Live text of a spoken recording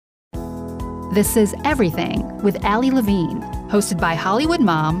This is Everything with Allie Levine, hosted by Hollywood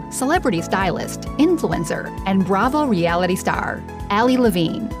mom, celebrity stylist, influencer, and Bravo reality star, Allie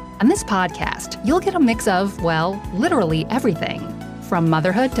Levine. On this podcast, you'll get a mix of, well, literally everything. From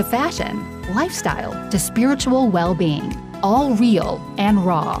motherhood to fashion, lifestyle to spiritual well-being, all real and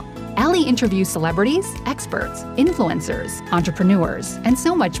raw. Allie interviews celebrities, experts, influencers, entrepreneurs, and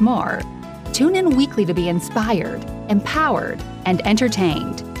so much more. Tune in weekly to be inspired, empowered, and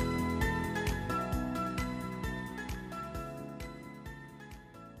entertained.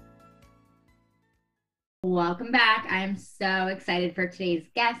 Welcome back. I'm so excited for today's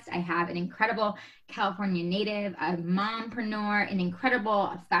guest. I have an incredible California native, a mompreneur, an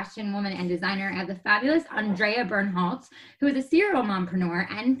incredible fashion woman and designer. I have the fabulous Andrea Bernholz, who is a serial mompreneur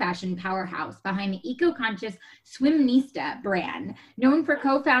and fashion powerhouse behind the eco-conscious Swimnista brand. Known for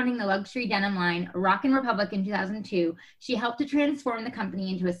co-founding the luxury denim line Rockin' Republic in 2002, she helped to transform the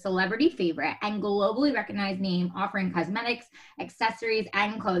company into a celebrity favorite and globally recognized name, offering cosmetics, accessories,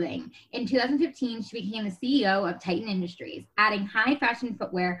 and clothing. In 2015, she became the CEO of Titan Industries, adding high fashion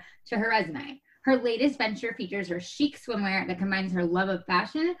footwear to her resume. Her latest venture features her chic swimwear that combines her love of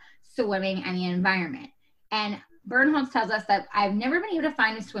fashion, swimming, and the environment. And Bernholz tells us that I've never been able to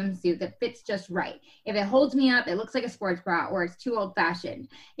find a swimsuit that fits just right. If it holds me up, it looks like a sports bra, or it's too old-fashioned.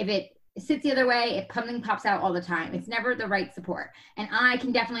 If it sits the other way, if something pops out all the time, it's never the right support. And I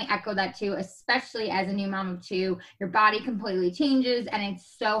can definitely echo that too, especially as a new mom of two. Your body completely changes, and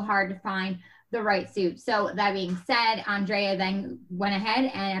it's so hard to find the right suit. So that being said, Andrea then went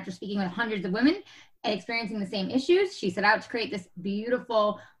ahead and after speaking with hundreds of women and experiencing the same issues, she set out to create this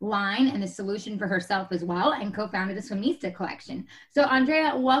beautiful line and the solution for herself as well, and co-founded the Swimnista collection. So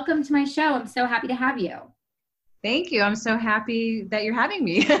Andrea, welcome to my show. I'm so happy to have you. Thank you. I'm so happy that you're having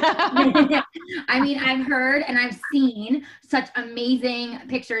me. I mean, I've heard and I've seen such amazing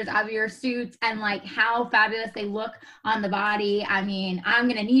pictures of your suits and like how fabulous they look on the body. I mean, I'm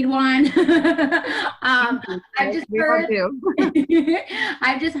going to need one. I've just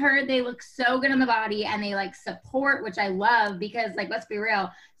heard they look so good on the body and they like support, which I love because like, let's be real,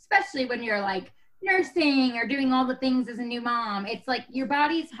 especially when you're like nursing or doing all the things as a new mom, it's like your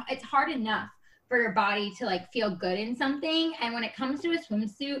body's, it's hard enough for your body to like feel good in something. And when it comes to a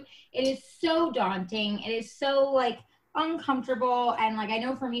swimsuit, it is so daunting. It is so like uncomfortable. And like, I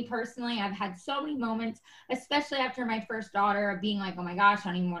know for me personally, I've had so many moments, especially after my first daughter, of being like, oh my gosh,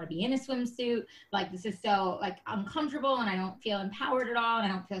 I don't even want to be in a swimsuit. Like, this is so like uncomfortable and I don't feel empowered at all.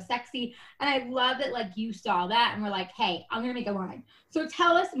 And I don't feel sexy. And I love that like you saw that and we're like, hey, I'm going to make a line. So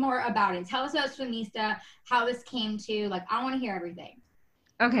tell us more about it. Tell us about Swimnista, how this came to, like, I want to hear everything.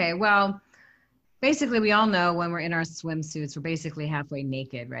 Okay. Well, basically, we all know when we're in our swimsuits, we're basically halfway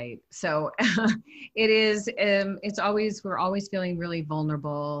naked, right? So we're always feeling really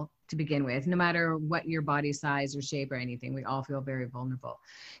vulnerable to begin with, no matter what your body size or shape or anything, we all feel very vulnerable.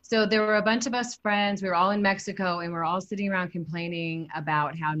 So there were a bunch of us friends, we were all in Mexico and we're all sitting around complaining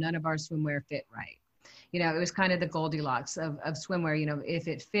about how none of our swimwear fit right. You know, it was kind of the Goldilocks of swimwear, you know, if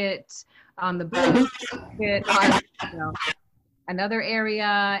it fit on the boobs, fit on, another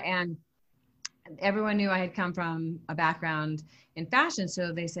area, and everyone knew I had come from a background in fashion.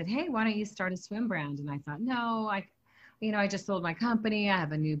 So they said, hey, why don't you start a swim brand? And I thought, no, I just sold my company. I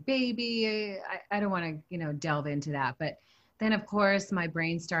have a new baby. I don't want to, delve into that. But then of course my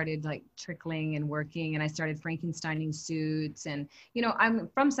brain started like trickling and working and I started Frankensteining suits. And, I'm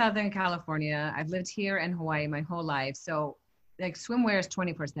from Southern California. I've lived here in Hawaii my whole life. So like swimwear is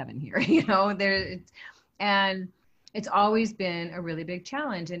 24/7 here, and it's always been a really big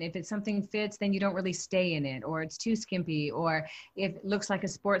challenge. And if it's something fits, then you don't really stay in it, or it's too skimpy, or if it looks like a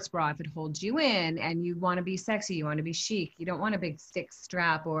sports bra, if it holds you in and you want to be sexy, you want to be chic, you don't want a big thick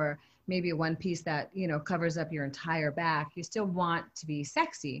strap or maybe a one piece that, covers up your entire back. You still want to be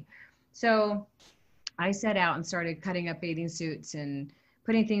sexy. So I set out and started cutting up bathing suits and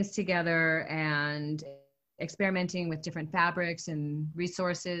putting things together and experimenting with different fabrics and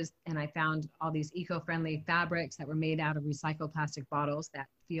resources. And I found all these eco-friendly fabrics that were made out of recycled plastic bottles that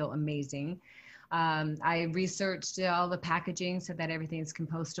feel amazing. I researched all the packaging so that everything's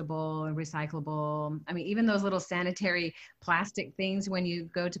compostable and recyclable. I mean, even those little sanitary plastic things when you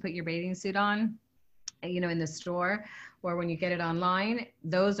go to put your bathing suit on, in the store, or when you get it online,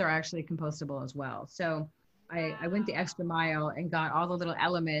 those are actually compostable as well. So I went the extra mile and got all the little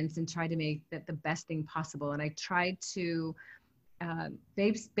elements and tried to make that the best thing possible. And I tried to,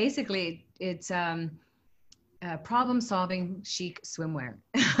 basically it's problem solving chic swimwear.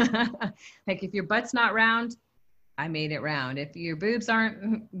 Like if your butt's not round, I made it round. If your boobs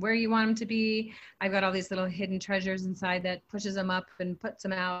aren't where you want them to be, I've got all these little hidden treasures inside that pushes them up and puts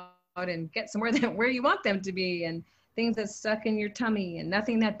them out. and get somewhere that where you want them to be, and things that's stuck in your tummy, and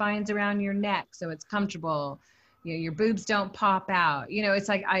nothing that binds around your neck so it's comfortable. You know, your boobs don't pop out. You know, it's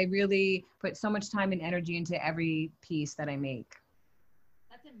like I really put so much time and energy into every piece that I make.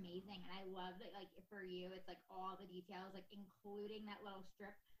 That's amazing. And I love that, like, for you, it's like all the details, like including that little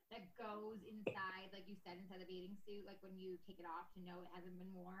strip that goes inside, like you said, inside the bathing suit, like when you take it off to know it hasn't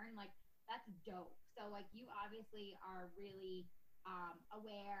been worn. Like, that's dope. So, like, you obviously are really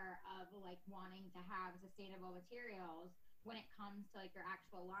aware of like wanting to have sustainable materials when it comes to like your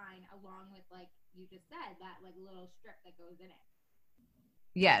actual line, along with, like you just said, that like little strip that goes in it.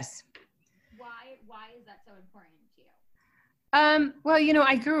 Yes. Why is that so important to you? Well, you know,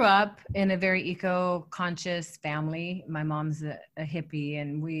 I grew up in a very eco-conscious family. My mom's a hippie,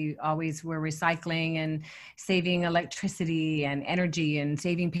 and we always were recycling and saving electricity and energy and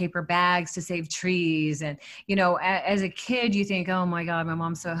saving paper bags to save trees. And, you know, as a kid, you think, oh my God, my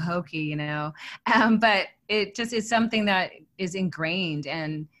mom's so hokey, you know, but it just is something that is ingrained,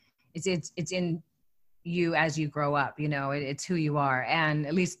 and it's in you as you grow up. You know, it's who you are, and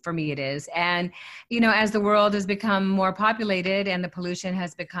at least for me it is. And you know, as the world has become more populated and the pollution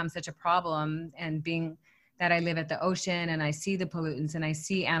has become such a problem, and being that I live at the ocean and I see the pollutants and I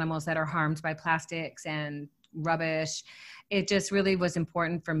see animals that are harmed by plastics and rubbish, it just really was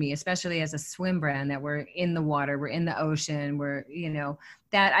important for me, especially as a swim brand, that we're in the water, we're in the ocean, we're, you know,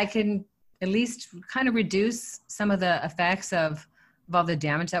 that I can at least kind of reduce some of the effects of all the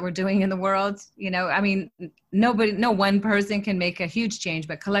damage that we're doing in the world. You know, I mean, no one person can make a huge change,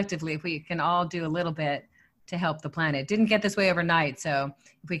 but collectively, if we can all do a little bit to help the planet. Didn't get this way overnight. So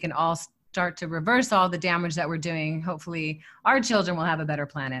if we can all start to reverse all the damage that we're doing, hopefully our children will have a better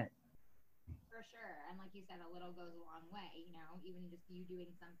planet. For sure. And like you said, a little goes a long way, you know, even just you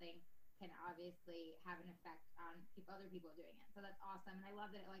doing something can obviously have an effect on other people doing it. So that's awesome. And I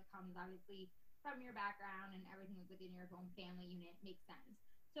love that it like comes obviously from your background, and everything within your own family unit makes sense.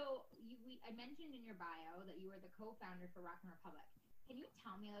 So I mentioned in your bio that you were the co-founder for Rock & Republic. Can you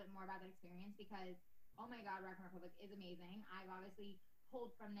tell me a little bit more about that experience? Because, oh my God, Rock & Republic is amazing. I've obviously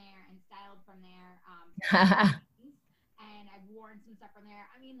pulled from there and styled from there. And I've worn some stuff from there.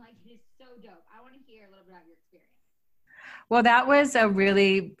 I mean, like, it is so dope. I want to hear a little bit about your experience. Well, that was a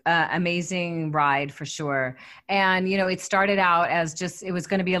really amazing ride for sure. And, you know, it started out as just, it was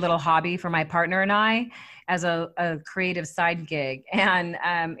going to be a little hobby for my partner and I as a creative side gig. And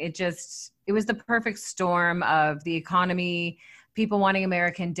it was the perfect storm of the economy, people wanting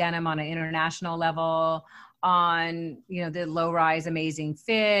American denim on an international level, on, you know, the low rise, amazing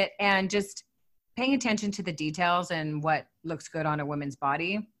fit, and just paying attention to the details and what looks good on a woman's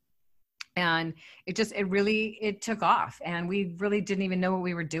body. And it took off, and we really didn't even know what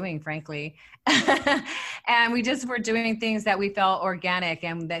we were doing, frankly. And we just were doing things that we felt organic,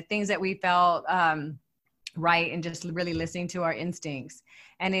 and that things that we felt right, and just really listening to our instincts.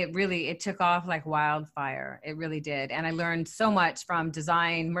 And it took off like wildfire. It really did. And I learned so much from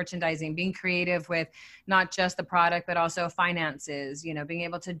design, merchandising, being creative with not just the product, but also finances, you know, being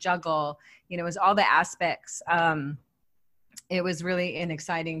able to juggle, you know, it was all the aspects. It was really an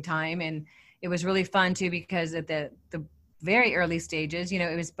exciting time, and it was really fun too, because at the very early stages, you know,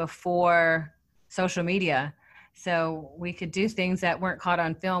 it was before social media. So we could do things that weren't caught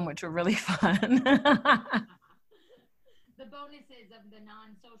on film, which were really fun. The bonuses of the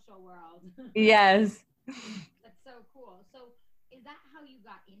non-social world. Yes. That's so cool. So is that how you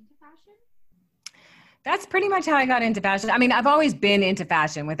got into fashion? That's pretty much how I got into fashion. I mean, I've always been into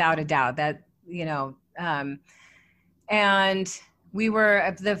fashion, without a doubt, that, you know, and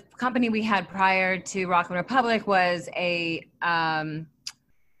the company we had prior to Rock & Republic was a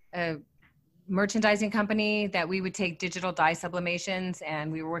merchandising company that we would take digital dye sublimations,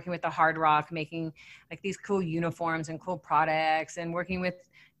 and we were working with the Hard Rock, making like these cool uniforms and cool products, and working with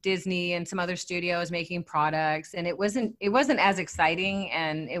Disney and some other studios making products. And it wasn't as exciting,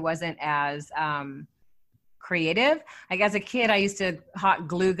 and it wasn't as creative. Like as a kid, I used to hot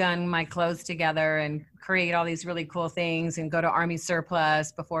glue gun my clothes together and create all these really cool things, and go to Army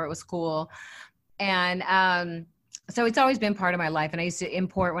Surplus before it was cool. And so it's always been part of my life. And I used to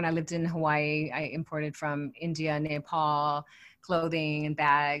import when I lived in Hawaii. I imported from India, Nepal, clothing and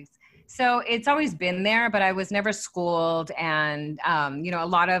bags. So it's always been there, but I was never schooled. And, you know, a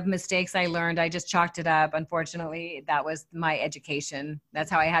lot of mistakes I learned, I just chalked it up. Unfortunately, that was my education.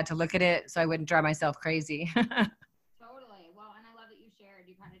 That's how I had to look at it, so I wouldn't drive myself crazy. Totally. Well, and I love that you shared,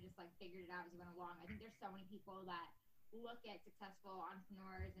 you kind of just like figured it out as you went along. I think there's so many people that look at successful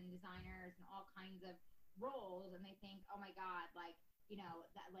entrepreneurs and designers and all kinds of roles, and they think, oh my God, like, you know,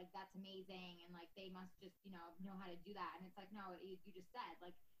 that like that's amazing, and like they must just, you know how to do that. And it's like, no, you just said,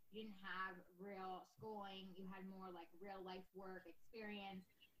 like, you didn't have real schooling. You had more like real life work experience,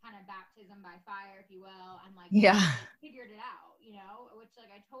 kind of baptism by fire, if you will. And like, yeah, you figured it out, you know, which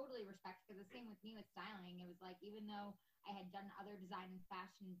like I totally respect, because the same with me with styling. It was like, even though I had done other design and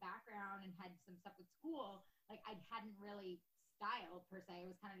fashion background and had some stuff with school, like I hadn't really styled per se.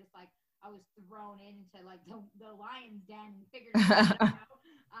 It was kind of just like I was thrown into like the lion's den and figured it out, you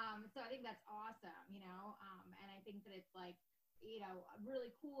know? So I think that's awesome, you know? And I think that it's like, you know, really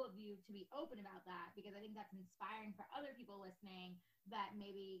cool of you to be open about that, because I think that's inspiring for other people listening that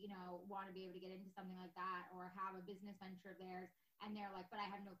maybe, you know, want to be able to get into something like that or have a business venture of theirs. And they're like, but I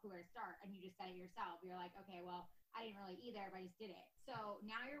have no clue where to start. And you just said it yourself. You're like, okay, well, I didn't really either, but I just did it. So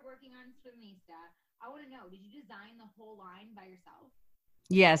now you're working on Swimnista. I want to know, did you design the whole line by yourself?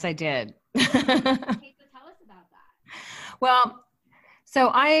 yes, I did. Okay, so tell us about that. Well, so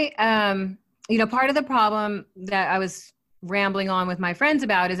I, you know, part of the problem that I was rambling on with my friends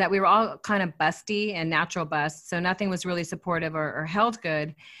about is that we were all kind of busty and natural busts. So nothing was really supportive or held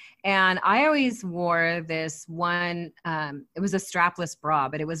good. And I always wore this one, it was a strapless bra,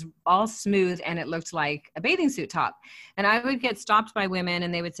 but it was all smooth and it looked like a bathing suit top. And I would get stopped by women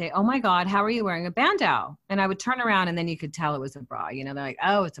and they would say, oh my God, how are you wearing a bandeau? And I would turn around and then you could tell it was a bra. You know, they're like,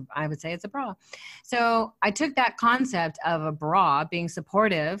 oh, I would say it's a bra. So I took that concept of a bra being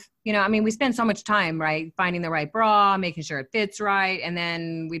supportive. You know, I mean, we spend so much time, right, finding the right bra, making sure it fits right. And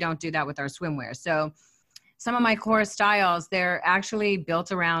then we don't do that with our swimwear. So some of my core styles, they're actually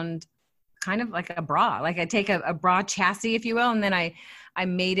built around kind of like a bra. Like I take a bra chassis, if you will, and then I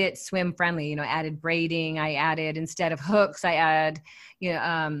made it swim friendly, you know, added braiding. I added, instead of hooks, I add, you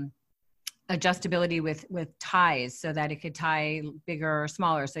know, adjustability with ties so that it could tie bigger or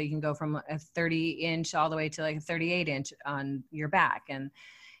smaller. So you can go from a 30-inch all the way to like a 38-inch on your back. And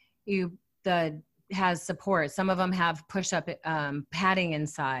has support. Some of them have push-up padding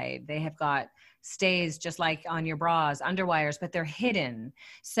inside. They have got stays just like on your bras, underwires, but they're hidden.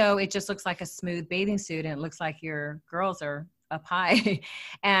 So it just looks like a smooth bathing suit and it looks like your girls are up high.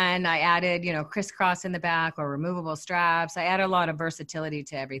 And I added, you know, crisscross in the back or removable straps. I added a lot of versatility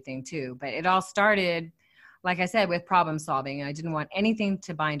to everything too. But it all started, like I said, with problem solving. I didn't want anything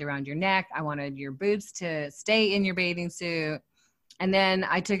to bind around your neck. I wanted your boobs to stay in your bathing suit. And then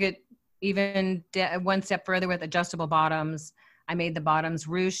I took it even one step further with adjustable bottoms. I made the bottoms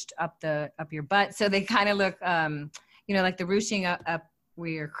ruched up your butt. So they kind of look, you know, like the ruching up where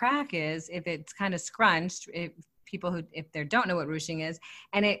your crack is, if it's kind of scrunched, if they don't know what ruching is,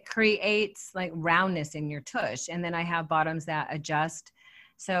 and it creates like roundness in your tush. And then I have bottoms that adjust.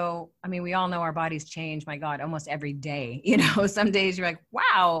 So, I mean, we all know our bodies change, my God, almost every day. You know, some days you're like,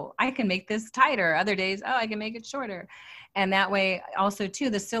 wow, I can make this tighter. Other days, oh, I can make it shorter. And that way also too,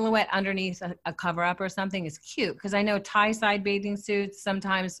 the silhouette underneath a cover up or something is cute, because I know tie side bathing suits,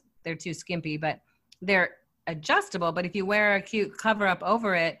 sometimes they're too skimpy, but they're adjustable. But if you wear a cute cover up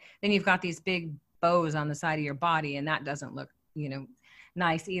over it, then you've got these big bows on the side of your body, and that doesn't look, you know,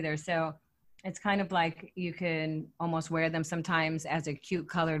 nice either. So it's kind of like you can almost wear them sometimes as a cute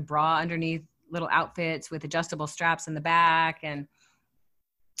colored bra underneath little outfits with adjustable straps in the back. And,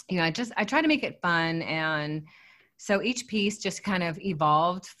 you know, I try to make it fun. And so each piece just kind of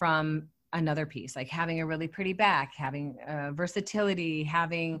evolved from another piece, like having a really pretty back, having versatility,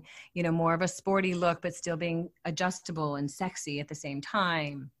 having, you know, more of a sporty look, but still being adjustable and sexy at the same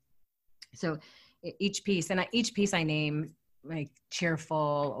time. So each piece I name like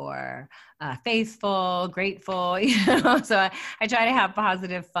cheerful or faithful, grateful, you know, so I try to have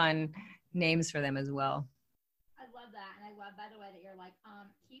positive, fun names for them as well. I love that. And I love, by the way, that you're like,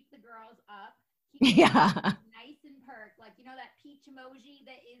 keep the girls up. Keep them nice and perked. Like, you know, that peach emoji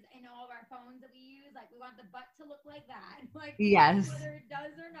that is in all of our phones that we use? Like, we want the butt to look like that. Like, yes, whether it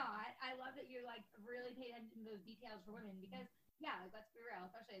does or not. I love that you like really pay attention to those details for women, because yeah, like, let's be real,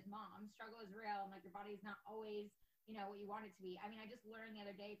 especially as moms, struggle is real, and like your body's not always, you know, what you want it to be. I mean, I just learned the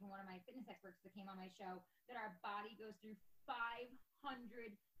other day from one of my fitness experts that came on my show that our body goes through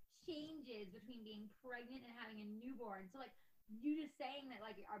 500 changes between being pregnant and having a newborn. So like, you just saying that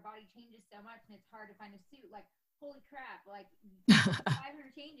like our body changes so much and it's hard to find a suit, like, holy crap, like 500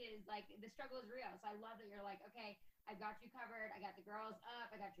 changes, like the struggle is real. So I love that you're like, okay, I've got you covered. I got the girls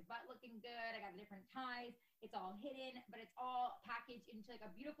up. I got your butt looking good. I got the different ties. It's all hidden, but it's all packaged into like a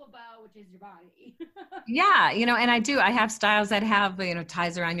beautiful bow, which is your body. Yeah. You know, and I have styles that have, you know,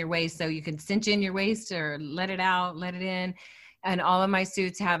 ties around your waist, so you can cinch in your waist or let it out, let it in. And all of my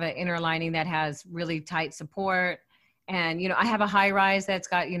suits have an inner lining that has really tight support. And, you know, I have a high rise that's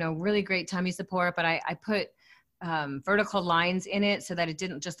got, you know, really great tummy support, but I put vertical lines in it so that it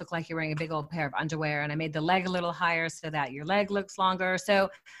didn't just look like you're wearing a big old pair of underwear. And I made the leg a little higher so that your leg looks longer. So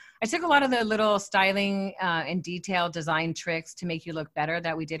I took a lot of the little styling and detail design tricks to make you look better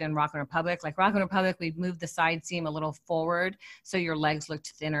that we did in Rock and Republic. Like Rock and Republic, we moved the side seam a little forward so your legs looked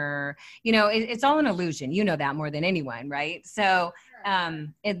thinner. You know, it's all an illusion. You know that more than anyone, right? So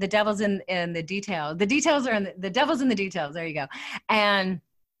the devil's in the detail. The details are the devil's in the details. There you go. And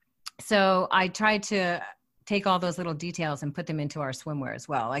so I tried to take all those little details and put them into our swimwear as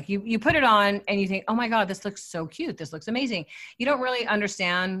well. Like you put it on and you think, oh my God, this looks so cute. This looks amazing. You don't really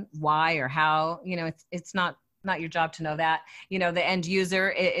understand why or how, you know, it's not your job to know that, you know, the end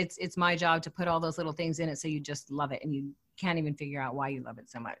user, it's my job to put all those little things in it. So you just love it and you can't even figure out why you love it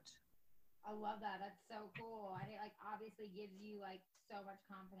so much. I love that. That's so cool. And it like obviously gives you like so much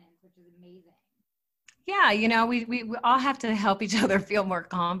confidence, which is amazing. Yeah, you know, we all have to help each other feel more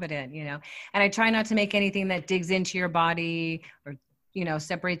confident, you know, and I try not to make anything that digs into your body or, you know,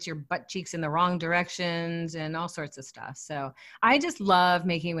 separates your butt cheeks in the wrong directions and all sorts of stuff. So I just love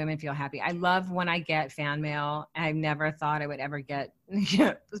making women feel happy. I love when I get fan mail. I've never thought I would ever get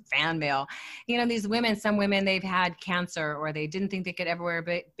fan mail. You know, these women, some women, they've had cancer or they didn't think they could ever wear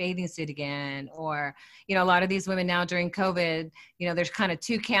a bathing suit again. Or, you know, a lot of these women now during COVID, you know, there's kind of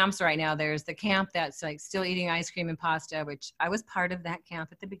two camps right now. There's the camp that's like still eating ice cream and pasta, which I was part of that camp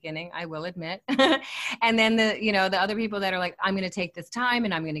at the beginning, I will admit. And then the other people that are like, I'm going to take this time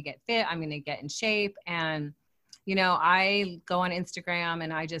and I'm going to get fit. I'm going to get in shape. And you know, I go on Instagram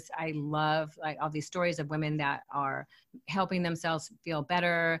and I love like all these stories of women that are helping themselves feel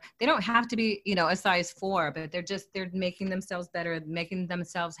better. They don't have to be, you know, a size 4, but they're making themselves better, making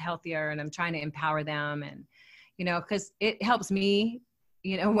themselves healthier. And I'm trying to empower them and, you know, cause it helps me,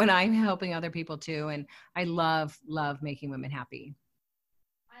 you know, when I'm helping other people too. And I love making women happy.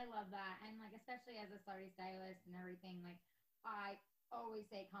 I love that. And like, especially as a celebrity stylist and everything, like I always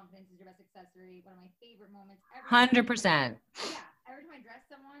say confidence is your best accessory. One of my favorite moments. 100%. Yeah. Every time I dress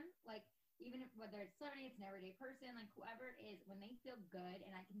someone, like even if, whether it's celebrity, it's an everyday person, like whoever it is, when they feel good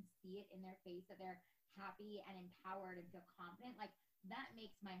and I can see it in their face that they're happy and empowered and feel confident, like that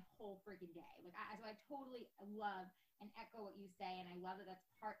makes my whole freaking day. Like so I totally love and echo what you say. And I love that that's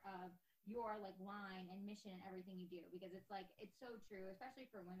part of your like line and mission and everything you do, because it's like, it's so true, especially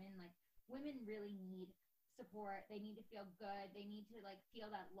for women. Like women really need support. They need to feel good. They need to like feel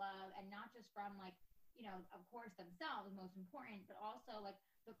that love, and not just from like, you know, of course themselves, most important, but also like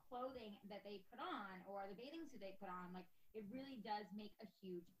the clothing that they put on or the bathing suit they put on. Like it really does make a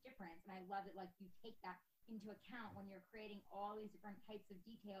huge difference. And I love that like you take that into account when you're creating all these different types of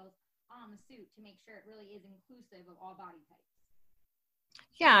details on the suit to make sure it really is inclusive of all body types.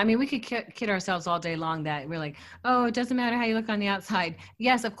 Yeah, I mean, we could kid ourselves all day long that we're like, oh, it doesn't matter how you look on the outside.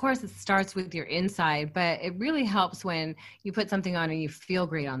 Yes, of course, it starts with your inside, but it really helps when you put something on and you feel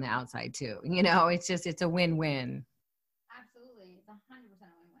great on the outside too. You know, it's a win-win. Absolutely. It's 100%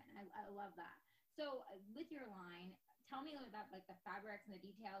 a win-win. I love that. So with your line, tell me about like the fabrics and the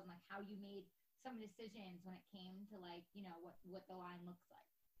details and like how you made some decisions when it came to like, you know, what the line looks like.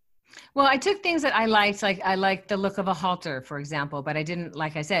 Well, I took things that I liked, like I liked the look of a halter, for example, but I didn't,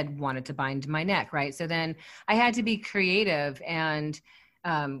 like I said, want it to bind my neck, right? So then I had to be creative and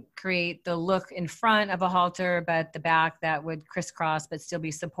create the look in front of a halter, but the back that would crisscross, but still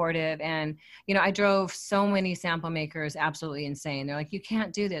be supportive. And, you know, I drove so many sample makers absolutely insane. They're like, you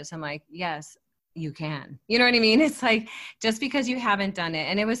can't do this. I'm like, yes, you can. You know what I mean? It's like, just because you haven't done it.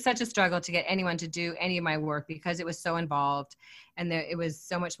 And it was such a struggle to get anyone to do any of my work because it was so involved and it was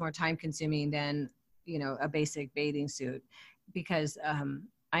so much more time consuming than, you know, a basic bathing suit, because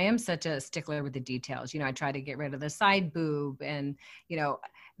I am such a stickler with the details. You know, I try to get rid of the side boob, and, you know,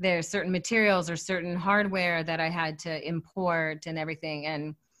 there's certain materials or certain hardware that I had to import and everything.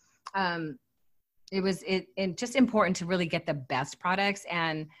 And it was just important to really get the best products.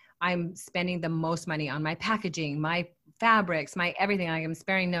 And I'm spending the most money on my packaging, my fabrics, my everything. I am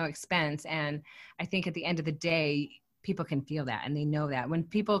sparing no expense. And I think at the end of the day, people can feel that and they know that. When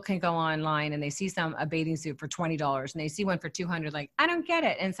people can go online and they see a bathing suit for $20 and they see one for $200, like, I don't get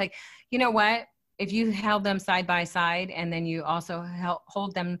it. And it's like, you know what? If you held them side by side and then you also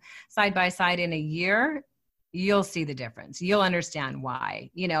hold them side by side in a year, you'll see the difference. You'll understand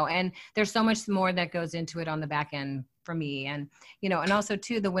why, you know, and there's so much more that goes into it on the back end for me. And, you know, and also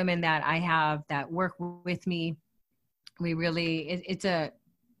too, the women that I have that work with me, we really, it's a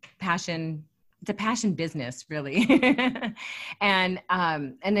passion business, really. And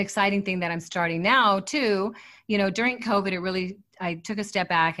an exciting thing that I'm starting now too, you know, during COVID, I took a step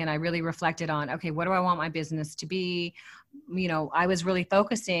back and I really reflected on, okay, what do I want my business to be? You know, I was really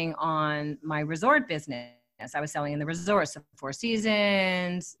focusing on my resort business. I was selling in the resorts, the Four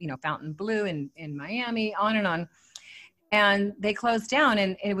Seasons, you know, Fontainebleau in Miami, on and on. And they closed down,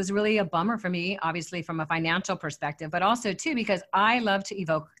 and it was really a bummer for me, obviously from a financial perspective, but also too, because I love to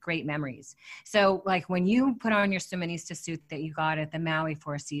evoke great memories. So like when you put on your Sumanista suit that you got at the Maui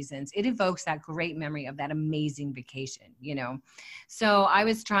Four Seasons, it evokes that great memory of that amazing vacation, you know? So I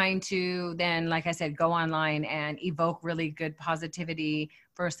was trying to then, like I said, go online and evoke really good positivity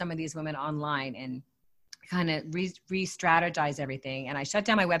for some of these women online, and kind of re-strategize everything. And I shut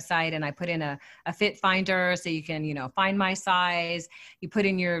down my website, and I put in a fit finder, so you can, you know, find my size. You put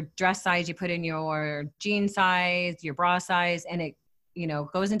in your dress size, you put in your jean size, your bra size, and it, you know,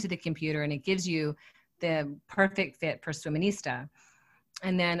 goes into the computer, and it gives you the perfect fit for Swiminista.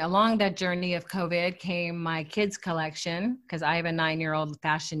 And then along that journey of COVID came my kids collection, because I have a 9-year-old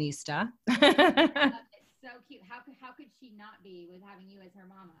fashionista. It's so cute. How could she not be with having you as her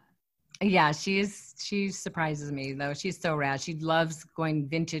mama? Yeah, she surprises me though. She's so rad. She loves going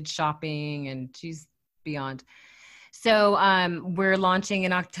vintage shopping, and she's beyond. So we're launching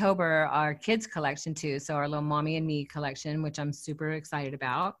in October our kids collection too. So our little Mommy and Me collection, which I'm super excited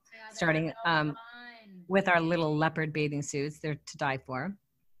about. Yeah, starting with our little leopard bathing suits. They're to die for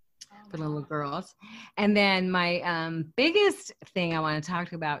little girls. And then my biggest thing I want to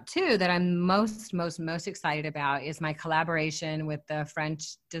talk about too, that I'm most excited about, is my collaboration with the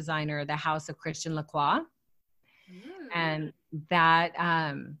French designer, the House of Christian Lacroix. And that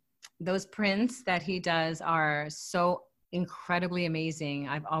those prints that he does are so incredibly amazing.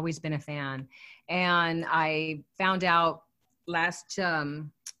 I've always been a fan. And I found out last,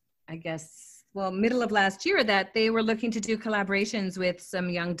 middle of last year, that they were looking to do collaborations with some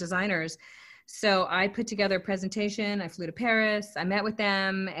young designers. So I put together a presentation. I flew to Paris. I met with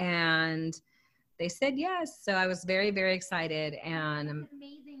them, and they said yes. So I was very, very excited. And that's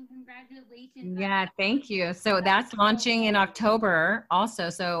amazing. Congratulations. Yeah, thank you. So that's launching in October also.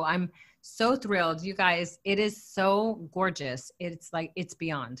 So I'm so thrilled. You guys, it is so gorgeous. It's like, it's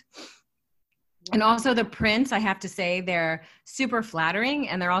beyond. And also the prints, I have to say, they're super flattering,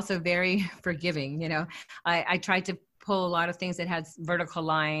 and they're also very forgiving. You know, I tried to pull a lot of things that had vertical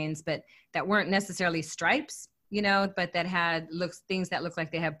lines, but that weren't necessarily stripes, you know, but that had things that look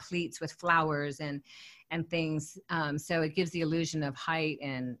like they have pleats with flowers and things. So it gives the illusion of height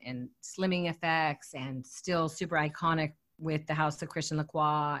and slimming effects, and still super iconic with the House of Christian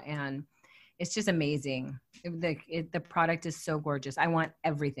Lacroix. And it's just amazing. The product is so gorgeous. I want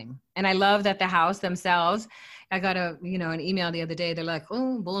everything. And I love that the house themselves, I got an email the other day. They're like,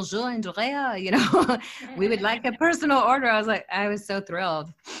 oh, bonjour, Andrea, you know, we would like a personal order. I was so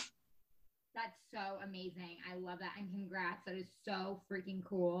thrilled. That's so amazing. I love that. And congrats. That is so freaking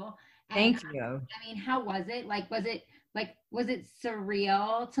cool. And thank you. I mean, how was it? Was it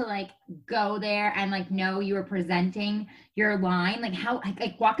surreal to go there and know you were presenting your line?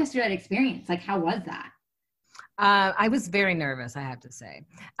 Walk us through that experience. How was that? I was very nervous, I have to say,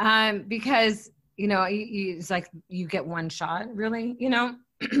 because, it's like you get one shot, really,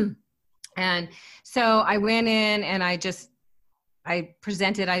 and so I went in and I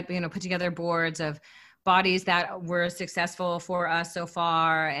presented, put together boards of bodies that were successful for us so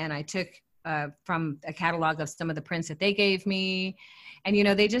far. And I took from a catalog of some of the prints that they gave me. And,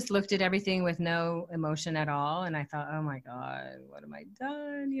 they just looked at everything with no emotion at all. And I thought, oh my God, what have I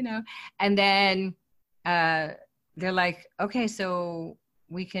done? And then they're like, okay, so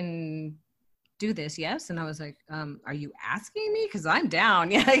we can do this. Yes. And I was like, are you asking me? Cause I'm down.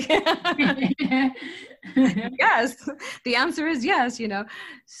 Yeah. Yes. The answer is yes,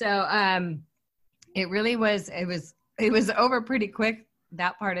 So it really was, it was over pretty quick,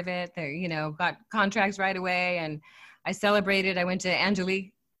 that part of it. They, got contracts right away, and I celebrated. I went to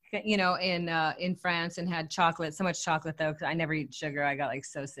Angelique, in France, and had chocolate, so much chocolate though, because I never eat sugar. I got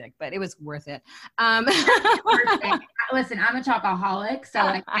so sick, but it was worth it. Listen, I'm a chocoholic, so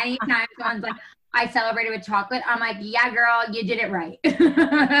anytime someone's like, I celebrated with chocolate, I'm like, yeah, girl, you did it right.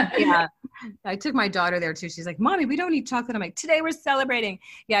 Yeah. I took my daughter there too. She's like, Mommy, we don't eat chocolate. I'm like, today we're celebrating.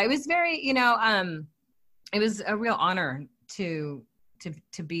 Yeah, it was very, it was a real honor to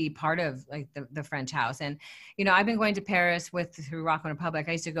be part of the French house. And, I've been going to Paris through Rock and Republic.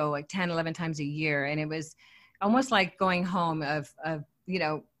 I used to go 10, 11 times a year. And it was almost like going home of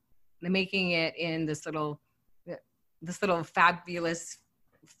making it in this little fabulous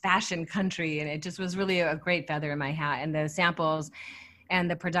fashion country. And it just was really a great feather in my hat. And the samples and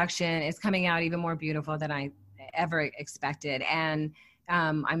the production is coming out even more beautiful than I ever expected. And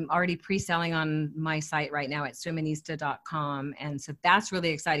I'm already pre-selling on my site right now at swiminista.com. And so that's really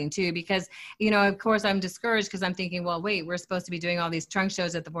exciting too, because, of course I'm discouraged because I'm thinking, well, wait, we're supposed to be doing all these trunk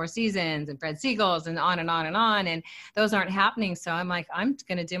shows at the Four Seasons and Fred Siegel's and on and on and on. And those aren't happening. So I'm like, I'm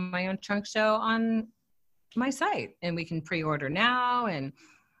going to do my own trunk show on my site, and we can pre-order now, and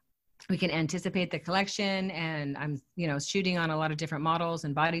we can anticipate the collection. And I'm, shooting on a lot of different models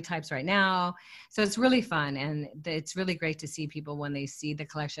and body types right now. So it's really fun. And it's really great to see people when they see the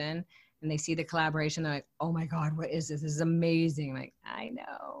collection and they see the collaboration. They're like, oh my God, what is this? This is amazing. I'm like, I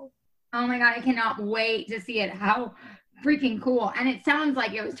know. Oh my God, I cannot wait to see it. How freaking cool. And it sounds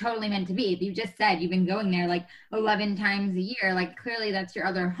like it was totally meant to be. You just said you've been going there like 11 times a year. Like clearly that's your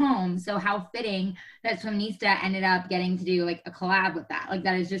other home. So how fitting that Swiminista ended up getting to do like a collab with that. Like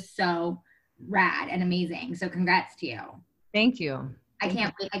that is just so rad and amazing. So congrats to you. Thank you. I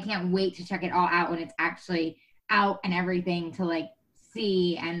can't wait to check it all out when it's actually out and everything to like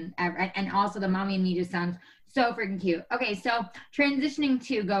see. And also the Mommy and Me just sounds so freaking cute. Okay, so transitioning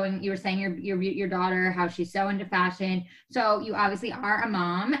to going, you were saying your daughter, how she's so into fashion. So you obviously are a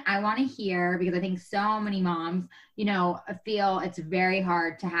mom. I want to hear, because I think so many moms, feel it's very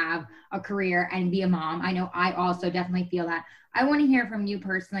hard to have a career and be a mom. I know I also definitely feel that. I want to hear from you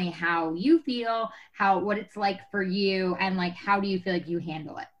personally how you feel, what it's like for you, and like how do you feel like you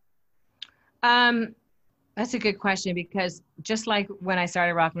handle it? That's a good question, because just like when I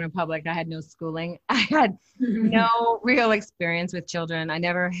started Rockin' Republic, I had no schooling. I had no real experience with children. I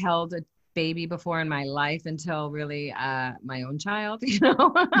never held a baby before in my life until really my own child,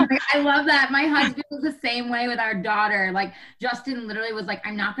 I love that. My husband was the same way with our daughter. Like Justin literally was like,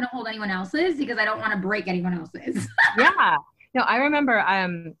 I'm not going to hold anyone else's because I don't want to break anyone else's. Yeah. No, I remember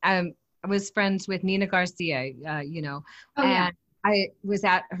I was friends with Nina Garcia, and I was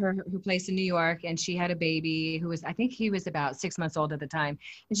at her place in New York, and she had a baby who was, I think he was about 6 months old at the time.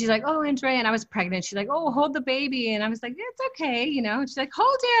 And she's like, oh, Andrea, and I was pregnant. She's like, oh, hold the baby. And I was like, it's okay. And she's like,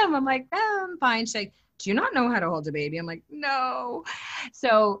 hold him. I'm like, I'm fine. She's like, do you not know how to hold a baby? I'm like, no.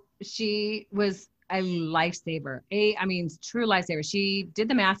 So she was a lifesaver, true lifesaver. She did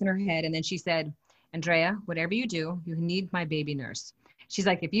the math in her head. And then she said, Andrea, whatever you do, you need my baby nurse. She's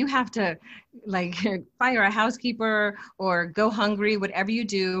like, if you have to like fire a housekeeper or go hungry, whatever you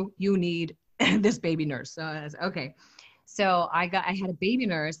do, you need this baby nurse. So I was, okay. So I had a baby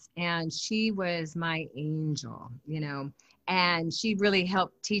nurse, and she was my angel, and she really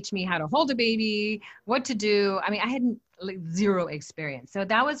helped teach me how to hold a baby, what to do. I had zero experience. So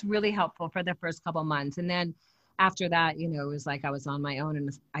that was really helpful for the first couple months. And then after that, it was like I was on my own, and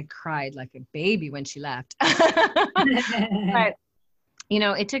I cried like a baby when she left. But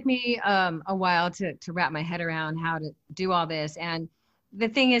it took me a while to wrap my head around how to do all this. And the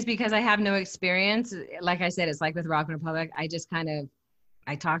thing is, because I have no experience, like I said, it's like with Rockin' Republic, I just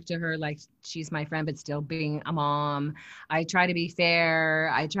I talk to her like she's my friend, but still being a mom. I try to be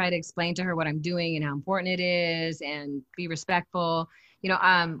fair. I try to explain to her what I'm doing and how important it is, and be respectful.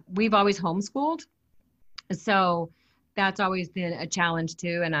 We've always homeschooled. So that's always been a challenge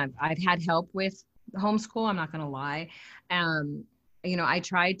too. And I've had help with homeschool. I'm not going to lie. I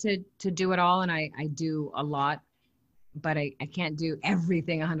try to do it all, and I do a lot, but I can't do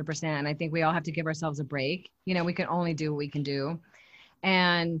everything 100%. And I think we all have to give ourselves a break. We can only do what we can do.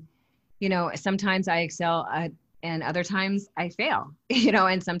 And, sometimes I excel and other times I fail,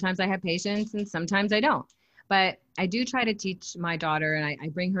 and sometimes I have patience and sometimes I don't. But I do try to teach my daughter, and I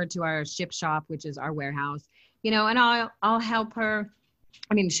bring her to our ship shop, which is our warehouse, and I'll help her.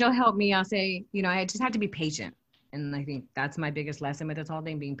 She'll help me. I'll say, I just have to be patient. And I think that's my biggest lesson with this whole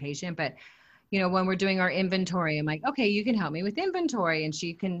thing, being patient. But, when we're doing our inventory, I'm like, okay, you can help me with inventory. And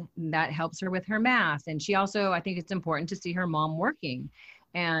that helps her with her math. And she also, I think it's important to see her mom working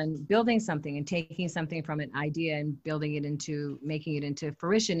and building something and taking something from an idea and making it into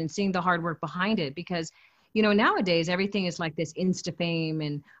fruition, and seeing the hard work behind it. Because, nowadays everything is like this Insta fame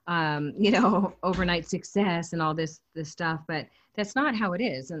and, overnight success and all this stuff, but that's not how it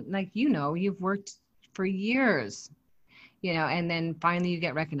is. And like, you've worked for years, and then finally you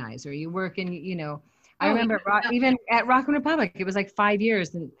get recognized, or you work in, I remember even at Rockin' Republic, it was like 5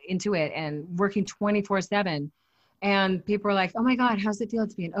 years into it and working 24/7. And people were like, oh my God, how's it feel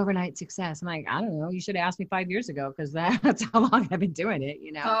to be an overnight success? I'm like, I don't know. You should have asked me 5 years ago, because that's how long I've been doing it,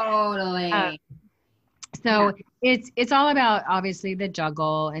 Totally. So it's all about, obviously, the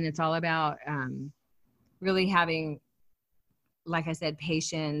juggle, and it's all about really having, like I said,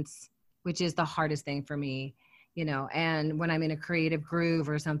 patience, which is the hardest thing for me, and when I'm in a creative groove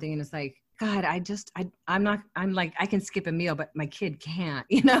or something, and it's like, God, I'm like, I can skip a meal, but my kid can't,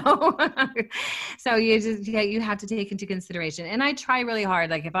 you know? So you have to take into consideration. And I try really hard.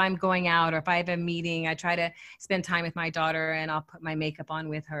 Like if I'm going out or if I have a meeting, I try to spend time with my daughter and I'll put my makeup on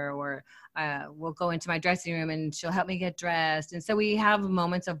with her, or we'll go into my dressing room and she'll help me get dressed. And so we have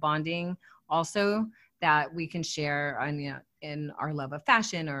moments of bonding also that we can share on, you know, in our love of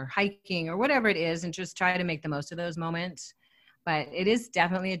fashion or hiking or whatever it is, and just try to make the most of those moments. But it is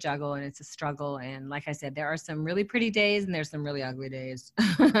definitely a juggle and it's a struggle. And like I said, there are some really pretty days and there's some really ugly days.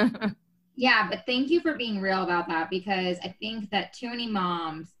 Yeah, but thank you for being real about that, because I think that too many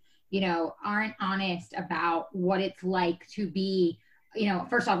moms, you know, aren't honest about what it's like to be, you know,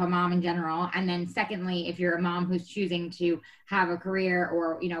 first off, a mom in general. And then secondly, if you're a mom who's choosing to have a career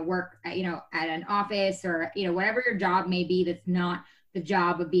or, you know, work, you know, at an office or, you know, whatever your job may be, that's not the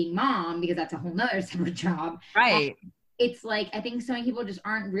job of being mom, because that's a whole nother separate job. Right. It's like, I think so many people just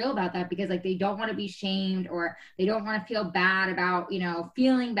aren't real about that, because like they don't want to be shamed, or they don't want to feel bad about, you know,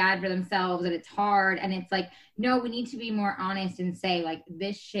 feeling bad for themselves, that it's hard. And it's like, no, we need to be more honest and say like,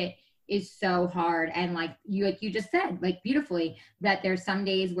 this shit is so hard. And like you just said, like beautifully, that there's some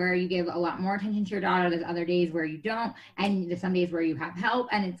days where you give a lot more attention to your daughter. There's other days where you don't. And there's some days where you have help.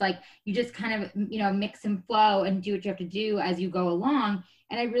 And it's like, you just kind of, you know, mix and flow and do what you have to do as you go along.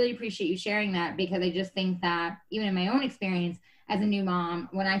 And I really appreciate you sharing that, because I just think that even in my own experience as a new mom,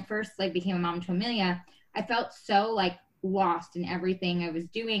 when I first like became a mom to Amelia, I felt so like lost in everything I was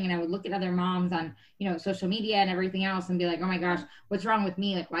doing. And I would look at other moms on, you know, social media and everything else and be like, oh my gosh, what's wrong with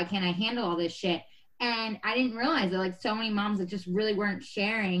me? Like, why can't I handle all this shit? And I didn't realize that like so many moms that just really weren't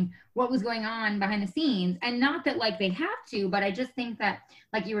sharing what was going on behind the scenes. And not that like they have to, but I just think that,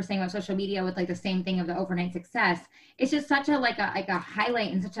 like you were saying about social media with like the same thing of the overnight success, it's just such a like a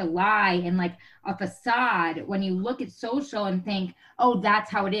highlight and such a lie and like a facade when you look at social and think, oh, that's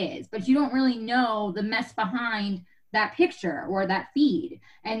how it is. But you don't really know the mess behind that picture or that feed.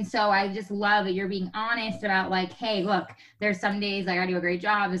 And so I just love that you're being honest about like, hey, look, there's some days like I do a great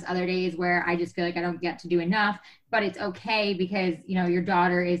job. There's other days where I just feel like I don't get to do enough, but it's okay, because, you know, your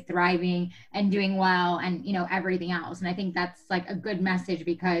daughter is thriving and doing well and, you know, everything else. And I think that's like a good message,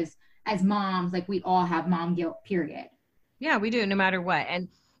 because as moms, like we all have mom guilt, period. Yeah, we do, no matter what. And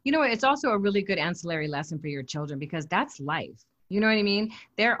you know, it's also a really good ancillary lesson for your children, because that's life. You know what I mean?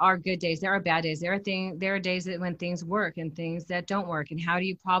 There are good days, there are bad days, there are days that when things work and things that don't work, and how do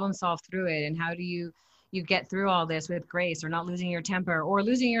you problem solve through it, and how do you get through all this with grace, or not losing your temper, or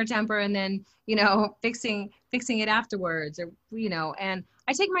losing your temper and then, you know, fixing it afterwards, or, you know. And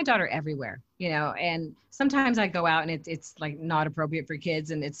I take my daughter everywhere, you know, and sometimes I go out and it's like not appropriate for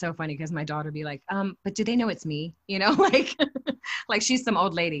kids, and it's so funny because my daughter be like, but do they know it's me? You know, like like she's some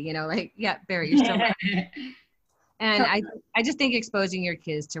old lady, you know, like, yeah, Barry, you're still And I just think exposing your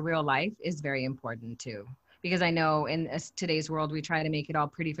kids to real life is very important too, because I know in today's world, we try to make it all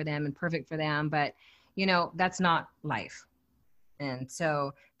pretty for them and perfect for them, but you know, that's not life. And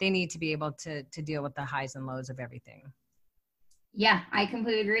so they need to be able to deal with the highs and lows of everything. Yeah, I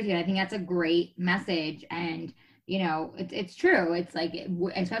completely agree with you. I think that's a great message. And, you know, it's true. It's like,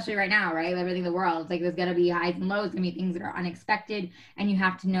 especially right now, right? Everything in the world, it's like, there's going to be highs and lows, going to be things that are unexpected. And you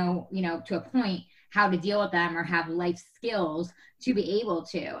have to know, you know, to a point, how to deal with them, or have life skills to be able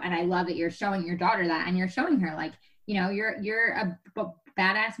to. And I love that you're showing your daughter that, and you're showing her like, you know, you're a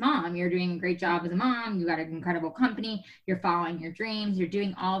badass mom. You're doing a great job as a mom. You got an incredible company. You're following your dreams. You're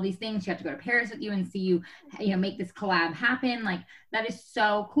doing all these things. You have to go to Paris with you and see you know, make this collab happen. Like, that is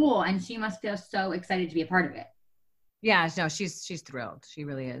so cool. And she must feel so excited to be a part of it. Yeah, no, she's thrilled. She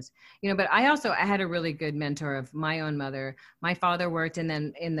really is. You know, but I had a really good mentor of my own mother. My father worked in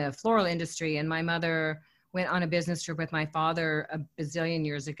the floral industry, and my mother went on a business trip with my father a bazillion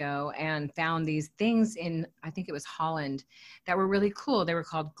years ago and found these things in, I think it was Holland, that were really cool. They were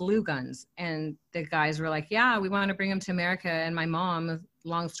called glue guns. And the guys were like, yeah, we want to bring them to America. And my mom,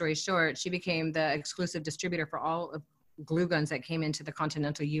 long story short, she became the exclusive distributor for all of glue guns that came into the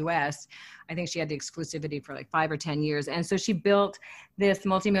continental US. I think she had the exclusivity for like 5 or 10 years. And so she built this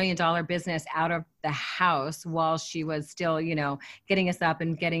multi-million-dollar business out of the house while she was still, you know, getting us up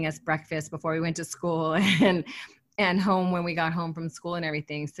and getting us breakfast before we went to school and home when we got home from school and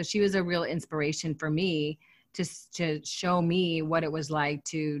everything. So she was a real inspiration for me to show me what it was like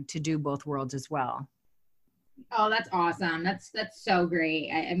to do both worlds as well. Oh, that's awesome. That's so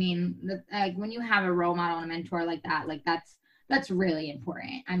great. I mean, like when you have a role model and a mentor like that, like that's really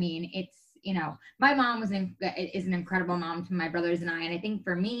important. I mean, it's, you know, my mom is an incredible mom to my brothers and I. And I think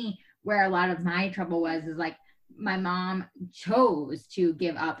for me, where a lot of my trouble was, is like my mom chose to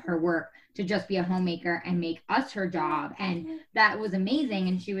give up her work to just be a homemaker and make us her job. And that was amazing.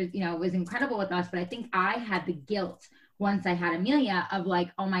 And she was, was incredible with us. But I think I had the guilt once I had Amelia of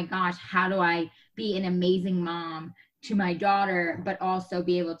like, oh my gosh, how do I be an amazing mom to my daughter, but also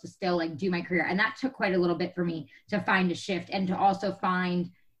be able to still like do my career? And that took quite a little bit for me to find a shift and to also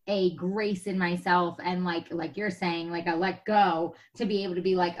find a grace in myself and like you're saying, like a let go to be able to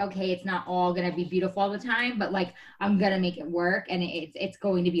be like, okay, it's not all going to be beautiful all the time, but like I'm going to make it work and it's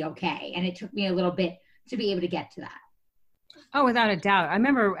going to be okay. And it took me a little bit to be able to get to that. Oh, without a doubt. I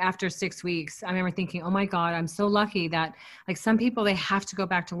remember after 6 weeks, I remember thinking, oh my God, I'm so lucky that like some people, they have to go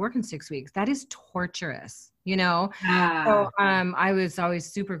back to work in 6 weeks. That is torturous, So I was always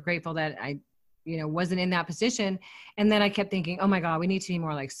super grateful that I wasn't in that position. And then I kept thinking, oh my God, we need to be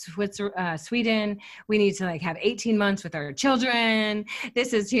more like Sweden. We need to like have 18 months with our children.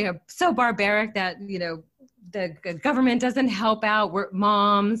 This is, so barbaric that, the government doesn't help out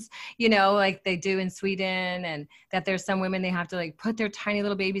moms, like they do in Sweden, and that there's some women, they have to like put their tiny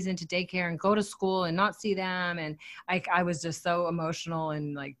little babies into daycare and go to school and not see them. And I was just so emotional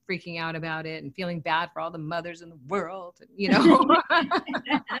and like freaking out about it and feeling bad for all the mothers in the world,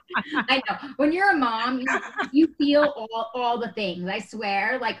 I know when you're a mom, you feel all the things. I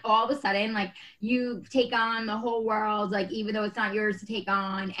swear, like all of a sudden, like you take on the whole world, like even though it's not yours to take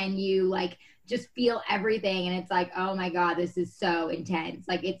on, and you like just feel everything. And it's like, oh my God, this is so intense.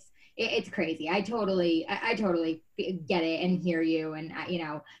 Like it's crazy. I totally get it and hear you. And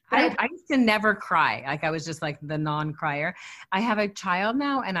but I used to never cry. Like I was just like the non-crier. I have a child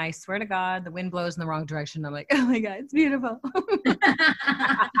now, and I swear to God, the wind blows in the wrong direction. I'm like, oh my God, it's beautiful.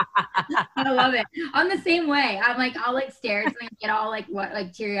 I love it. I'm the same way. I'm like, I'll like stare at something and get all like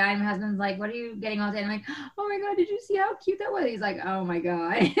teary eyed. My husband's like, what are you getting all day? And I'm like, oh my God, did you see how cute that was? He's like, oh my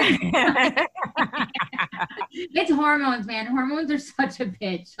God. It's hormones, man. Hormones are such a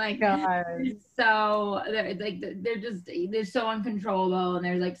bitch. Like, so they're so uncontrollable, and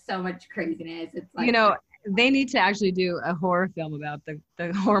there's like so much craziness. It's like, they need to actually do a horror film about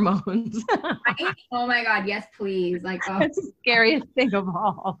the hormones. Right? Oh my God, yes, please. Like, oh. That's the scariest thing of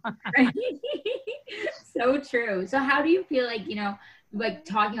all. So true. So how do you feel like, like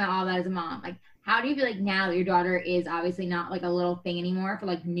talking about all that as a mom, like how do you feel like now that your daughter is obviously not like a little thing anymore for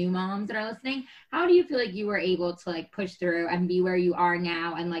like new moms that are listening, how do you feel like you were able to like push through and be where you are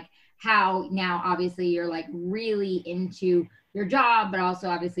now? And like how now obviously you're like really into your job, but also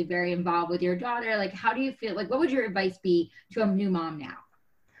obviously very involved with your daughter. Like, how do you feel? Like, what would your advice be to a new mom now?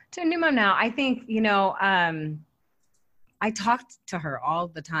 To a new mom now, I think, I talked to her all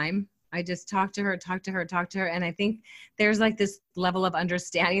the time. I just talked to her. And I think there's like this level of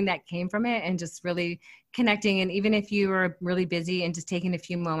understanding that came from it, and just really connecting. And even if you were really busy, and just taking a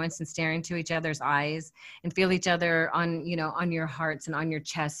few moments and staring into each other's eyes and feel each other on, on your hearts and on your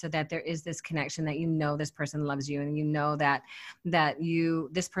chest, so that there is this connection that, this person loves you, and that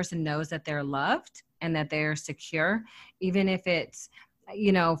this person knows that they're loved and that they're secure, even if it's,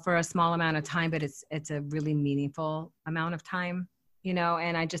 for a small amount of time, but it's a really meaningful amount of time.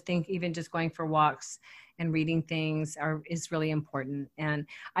 And I just think even just going for walks and reading things is really important. And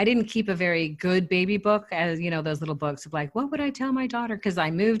I didn't keep a very good baby book, as those little books of like, what would I tell my daughter? Because I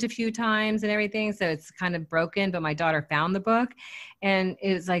moved a few times and everything, so it's kind of broken. But my daughter found the book, and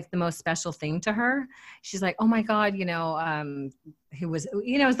it was like the most special thing to her. She's like, oh my God, who was,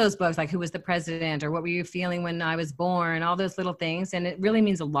 it's those books like, who was the president, or what were you feeling when I was born, all those little things. And it really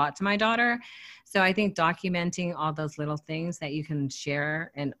means a lot to my daughter. So I think documenting all those little things that you can share,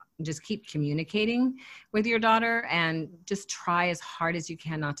 and just keep communicating with your daughter, and just try as hard as you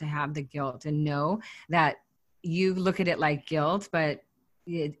can not to have the guilt, and know that you look at it like guilt, but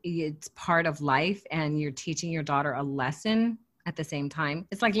it's part of life, and you're teaching your daughter a lesson at the same time.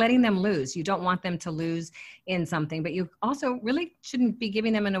 It's like letting them lose. You don't want them to lose in something, but you also really shouldn't be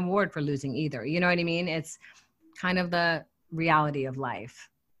giving them an award for losing either. You know what I mean? It's kind of the reality of life.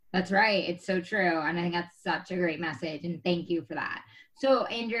 That's right. It's so true. And I think that's such a great message. And thank you for that. So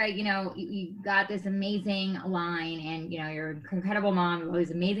Andrea, you got this amazing line, and, you're an incredible mom, all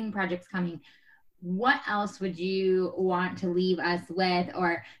these amazing projects coming. What else would you want to leave us with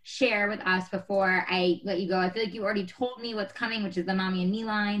or share with us before I let you go? I feel like you already told me what's coming, which is the Mommy and Me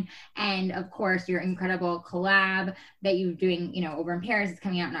line. And of course, your incredible collab that you're doing, over in Paris is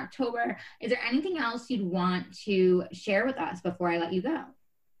coming out in October. Is there anything else you'd want to share with us before I let you go?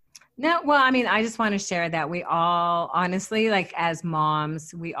 No, well, I mean, I just want to share that we all, honestly, like as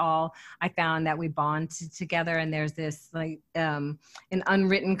moms, I found that we bond together, and there's this like an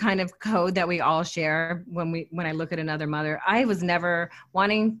unwritten kind of code that we all share when I look at another mother. I was never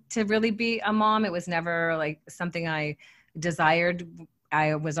wanting to really be a mom. It was never like something I desired.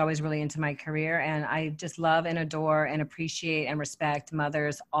 I was always really into my career, and I just love and adore and appreciate and respect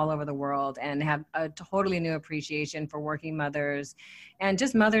mothers all over the world, and have a totally new appreciation for working mothers and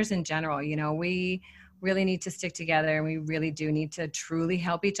just mothers in general. You know, we really need to stick together, and we really do need to truly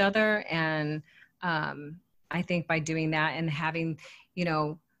help each other. And I think by doing that and having, you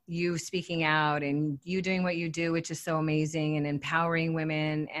know, you speaking out and you doing what you do, which is so amazing, and empowering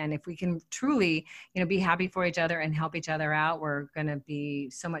women. And if we can truly, you know, be happy for each other and help each other out, we're going to be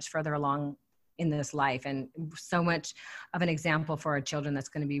so much further along in this life, and so much of an example for our children that's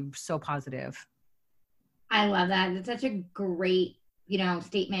going to be so positive. I love that. It's such a great, you know,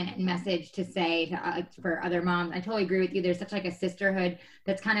 statement and message to say to, for other moms. I totally agree with you. There's such like a sisterhood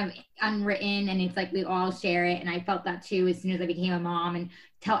that's kind of unwritten, and it's like we all share it. And I felt that too as soon as I became a mom, and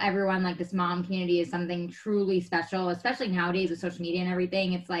tell everyone like this mom community is something truly special, especially nowadays with social media and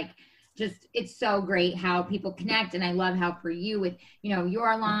everything. It's like, just, it's so great how people connect. And I love how for you with, you know,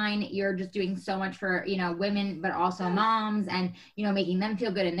 your line, you're just doing so much for, you know, women, but also moms, and, you know, making them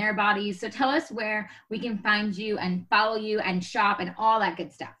feel good in their bodies. So tell us where we can find you and follow you and shop and all that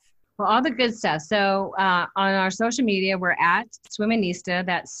good stuff. Well, all the good stuff. So on our social media, we're at Swiminista.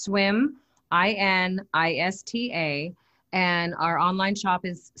 That's Swim, INISTA. And our online shop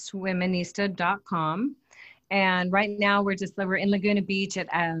is swiminista.com. And right now we're in Laguna Beach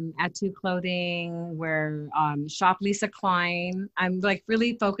at Two Clothing. We're Shop Lisa Klein. I'm like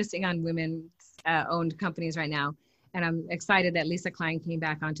really focusing on women owned companies right now. And I'm excited that Lisa Klein came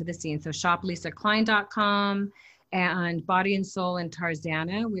back onto the scene. So shoplisaklein.com, and Body and Soul in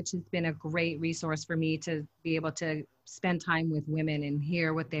Tarzana, which has been a great resource for me to be able to spend time with women and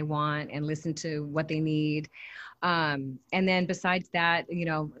hear what they want and listen to what they need. And then besides that, you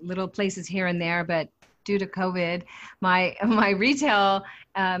know, little places here and there, but due to COVID, my retail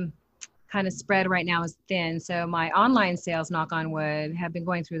kind of spread right now is thin. So my online sales, knock on wood, have been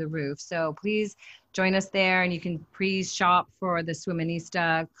going through the roof. So please join us there, and you can pre-shop for the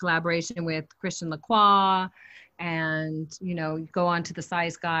Swiminista collaboration with Christian Lacroix, and, you know, go on to the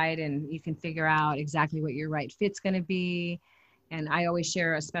size guide and you can figure out exactly what your right fit's going to be. And I always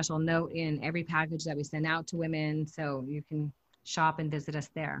share a special note in every package that we send out to women, so you can shop and visit us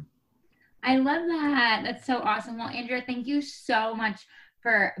there. I love that. That's so awesome. Well, Andrea, thank you so much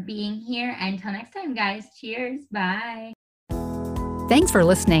for being here. And until next time, guys, cheers. Bye. Thanks for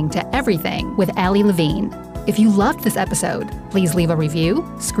listening to Everything with Allie Levine. If you loved this episode, please leave a review,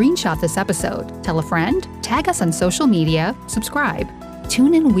 screenshot this episode, tell a friend, tag us on social media, subscribe.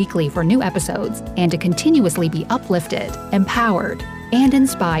 Tune in weekly for new episodes and to continuously be uplifted, empowered, and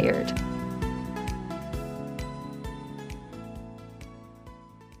inspired.